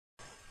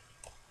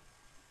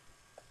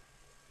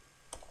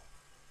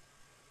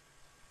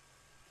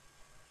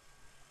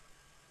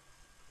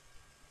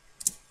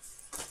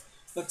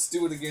Let's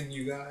do it again,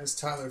 you guys.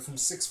 Tyler from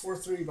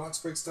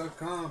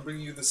 643boxbreaks.com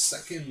bringing you the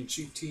second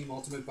Cheat Team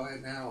Ultimate Buy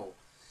It Now.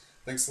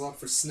 Thanks a lot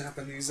for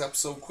snapping these up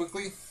so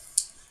quickly.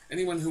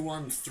 Anyone who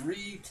won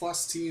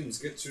 3+ teams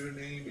gets your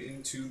name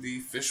into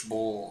the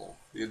fishbowl.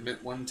 The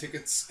Admit 1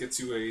 tickets gets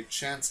you a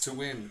chance to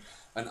win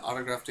an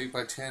autographed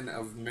 8x10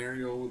 of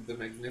Mario the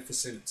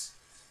Magnificent.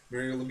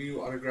 Mario Lemieux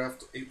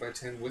autographed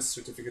 8x10 with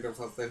certificate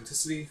of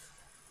authenticity,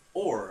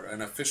 or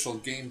an official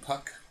game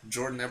puck,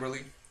 Jordan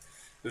Eberle.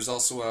 There's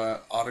also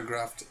a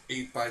autographed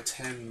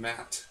 8x10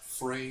 matte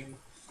frame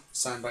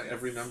signed by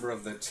every member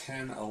of the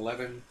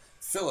 10-11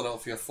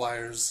 Philadelphia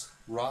Flyers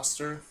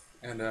roster,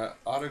 and an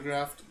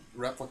autographed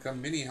replica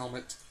mini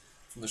helmet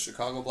from the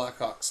Chicago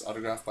Blackhawks,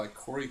 autographed by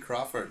Corey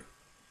Crawford.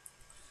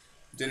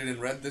 Did it in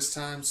red this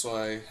time, so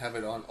I have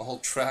it on all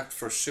tracked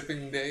for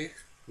shipping day,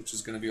 which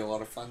is going to be a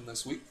lot of fun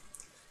this week.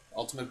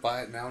 Ultimate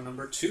Buy It Now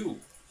number 2.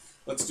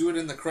 Let's do it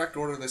in the correct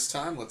order this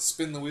time. Let's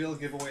spin the wheel,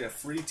 give away a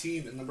free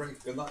team in the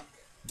break. Good luck.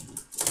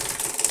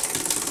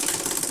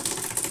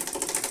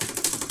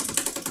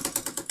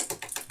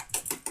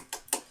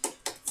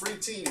 Free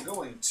team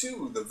going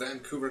to the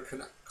Vancouver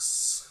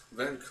Canucks.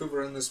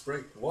 Vancouver in this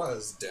break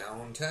was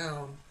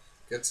Downtown.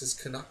 Gets his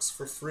Canucks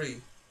for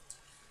free.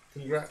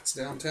 Congrats,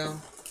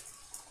 Downtown.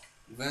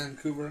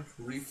 Vancouver,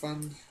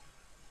 refund.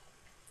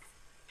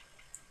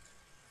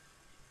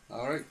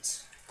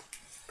 Alright.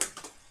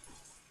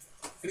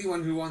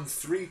 Anyone who won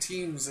 3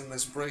 teams in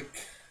this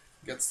break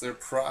gets their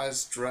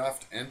prize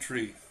draft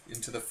entry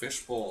into the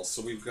fishbowl.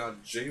 So we've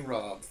got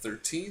J-Rob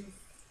 13.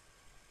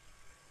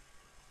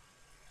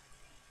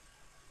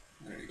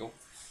 There you go.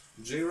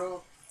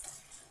 J-Rob,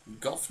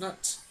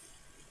 Golfnut,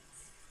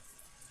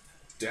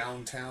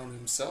 Downtown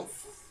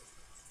himself,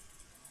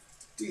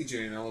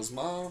 DJ and Ella's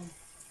mom,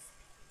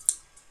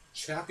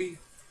 Chappie,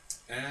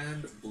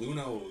 and Blue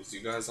Nose.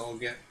 You guys all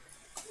get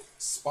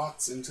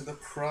spots into the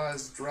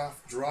prize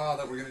draft draw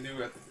that we're going to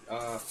do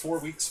at 4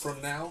 weeks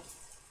from now.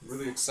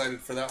 Really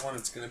excited for that one.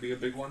 It's going to be a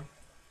big one.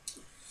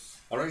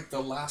 Alright, the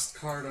last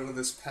card out of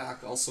this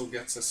pack also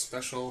gets a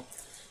special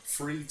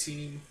free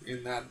team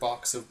in that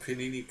box of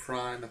Panini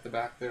Prime at the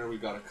back there. We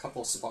got a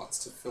couple spots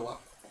to fill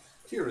up.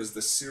 Here is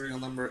the serial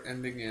number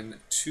ending in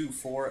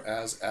 24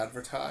 as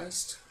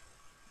advertised.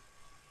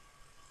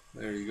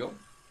 There you go.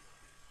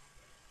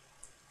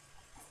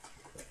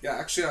 Yeah,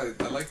 actually,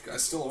 I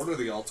still order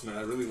the Ultimate.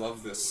 I really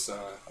love this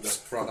this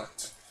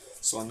product,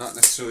 so I'm not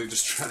necessarily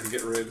just trying to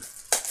get rid.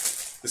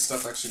 This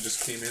stuff actually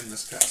just came in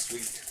this past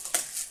week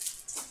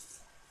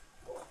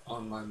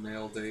on my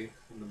mail day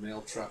in the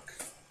mail truck.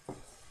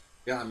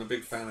 Yeah, I'm a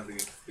big fan of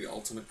the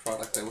Ultimate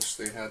product. I wish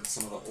they had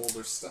some of the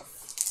older stuff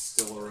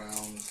still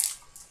around.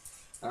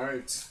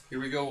 Alright, here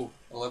we go.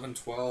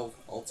 11-12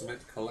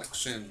 Ultimate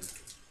Collection.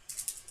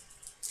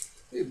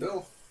 Hey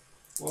Bill,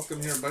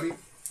 welcome here, buddy.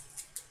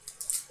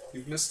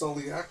 You've missed all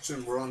the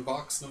action. We're on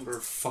box number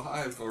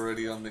 5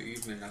 already on the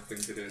evening, I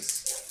think it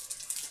is.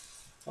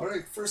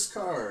 Alright, first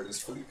card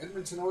is for the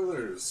Edmonton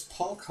Oilers.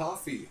 Paul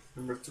Coffey,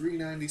 number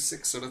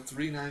 396 out of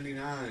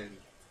 399.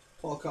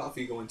 Paul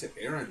Coffey going to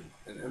Aaron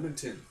in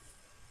Edmonton.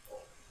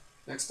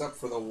 Next up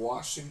for the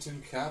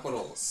Washington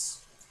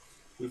Capitals,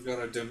 we've got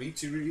a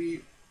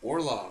Dmitry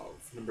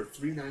Orlov, number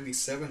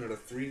 397 out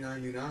of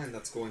 399.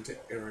 That's going to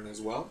Aaron as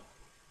well.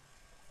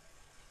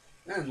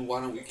 And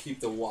why don't we keep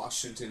the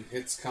Washington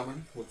hits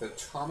coming with a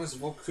Thomas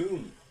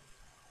Vokoun.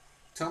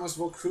 Thomas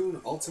Vokoun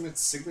Ultimate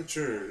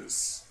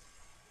Signatures.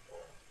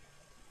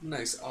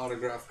 Nice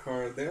autograph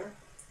card there.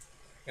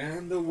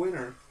 And the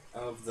winner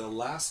of the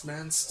Last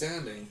Man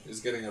Standing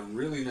is getting a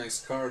really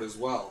nice card as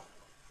well.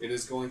 It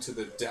is going to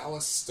the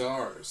Dallas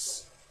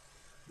Stars.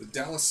 The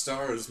Dallas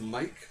Stars,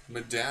 Mike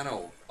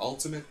Modano,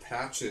 Ultimate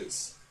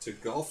Patches to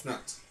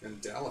Golfnut in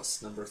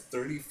Dallas, number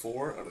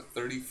 34 out of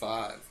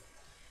 35.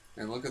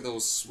 And look at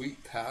those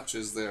sweet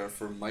patches there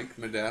for Mike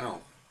Modano.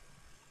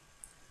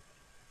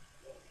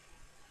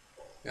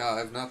 Yeah,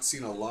 I've not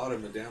seen a lot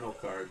of Modano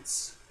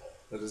cards.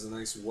 That is a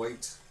nice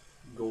white,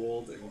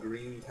 gold, and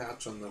green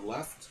patch on the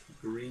left.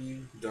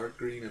 Green, dark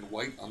green, and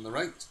white on the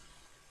right.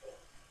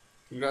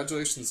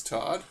 Congratulations,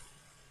 Todd.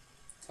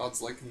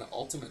 Todd's liking the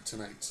Ultimate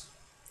tonight.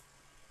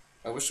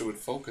 I wish it would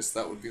focus.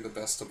 That would be the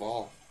best of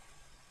all.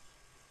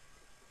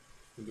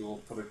 Maybe we'll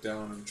put it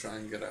down and try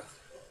and get a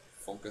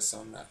focus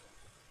on that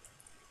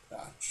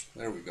patch.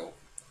 There we go.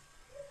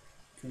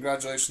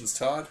 Congratulations,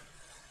 Todd.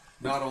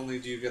 Not only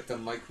do you get the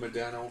Mike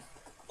Modano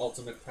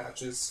Ultimate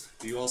patches,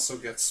 you also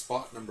get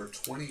spot number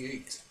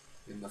 28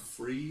 in the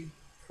free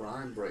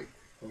Prime break.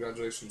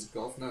 Congratulations,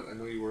 Golfnut. I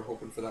know you were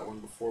hoping for that one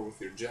before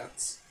with your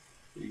Jets,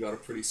 but you got a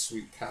pretty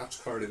sweet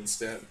patch card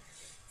instead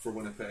for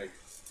Winnipeg.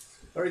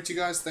 Alright, you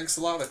guys, thanks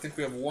a lot. I think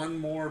we have one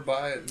more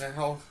Buy It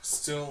Now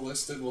still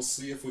listed. We'll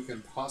see if we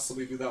can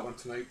possibly do that one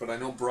tonight, but I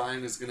know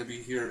Brian is going to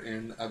be here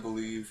in, I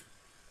believe,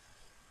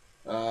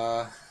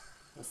 a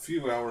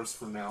few hours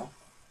from now.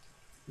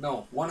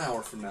 No, 1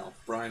 hour from now.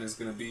 Brian is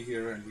going to be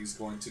here, and he's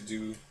going to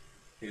do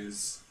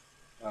his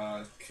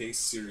case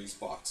series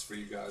box for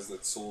you guys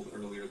that sold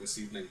earlier this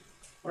evening.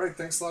 Alright,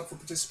 thanks a lot for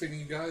participating,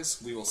 you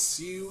guys. We will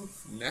see you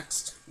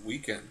next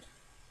weekend.